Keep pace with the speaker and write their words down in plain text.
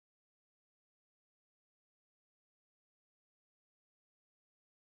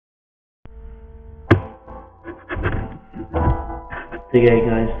Today,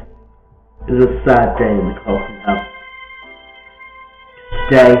 guys, is a sad day in the Colton house.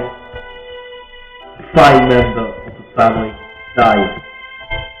 Today, a fine member of the family died.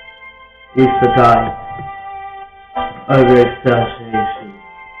 Lisa died of overexertion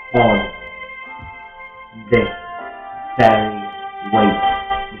on this very weight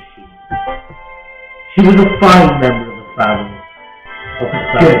machine. She was a fine member of the family.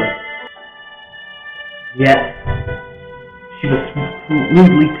 Yet, she was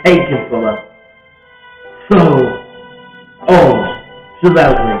rudely taken from her. So old. She was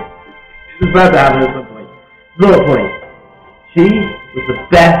elderly. It was about to happen at some point. No point. She was the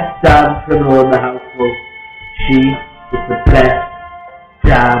best damn criminal in the household. She was the best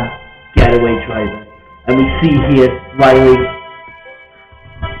damn getaway driver. And we see here Riley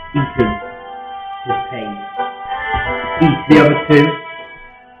eating his pain. Eat the other two.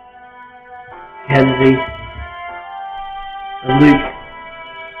 Kenzie and Luke,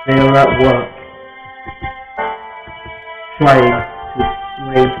 they are at work trying to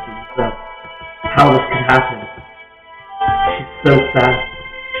explain to themselves how this could happen. She's so sad,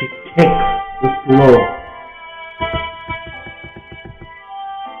 she kicks the floor.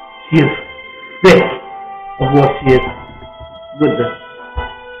 She is sick of what she has witnessed.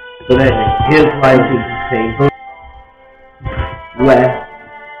 But anyway, here's Riley's scene where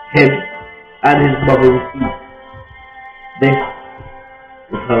him and his mother would eat. This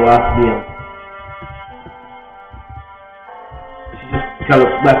was her last meal. She just kind of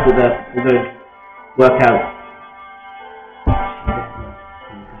left it there to go work out.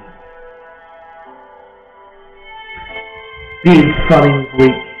 Being funny was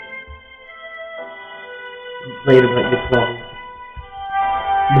weak. Complain about your problems.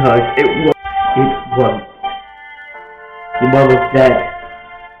 No, it wasn't. Your mother's dead.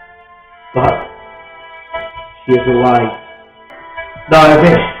 But she is alive. Now I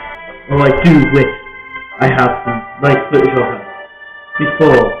do wish I had some nice footage of her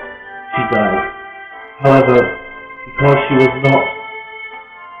before she died. However, because she was not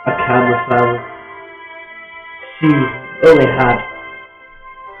a camera family, she only had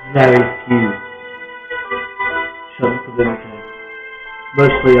very few shots of imagery,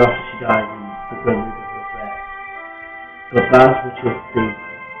 mostly after she died and the grim look of her there. But that's what you'll see.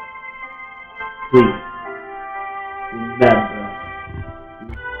 Please remember.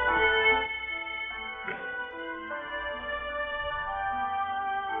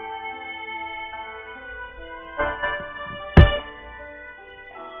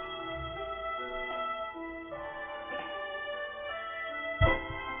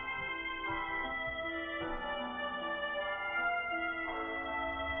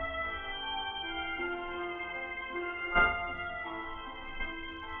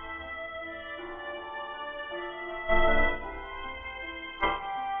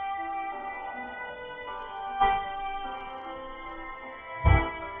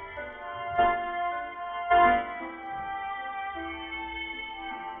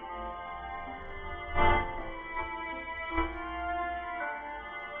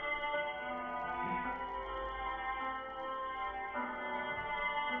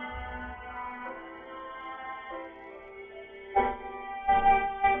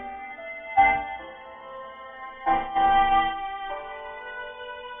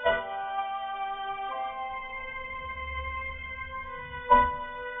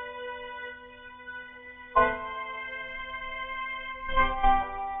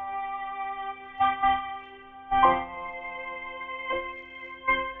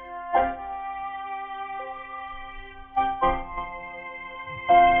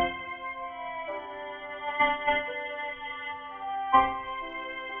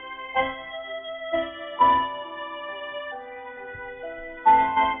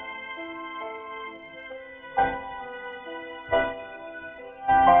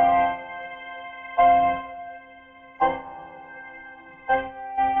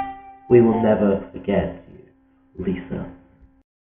 We will never forget you, Lisa.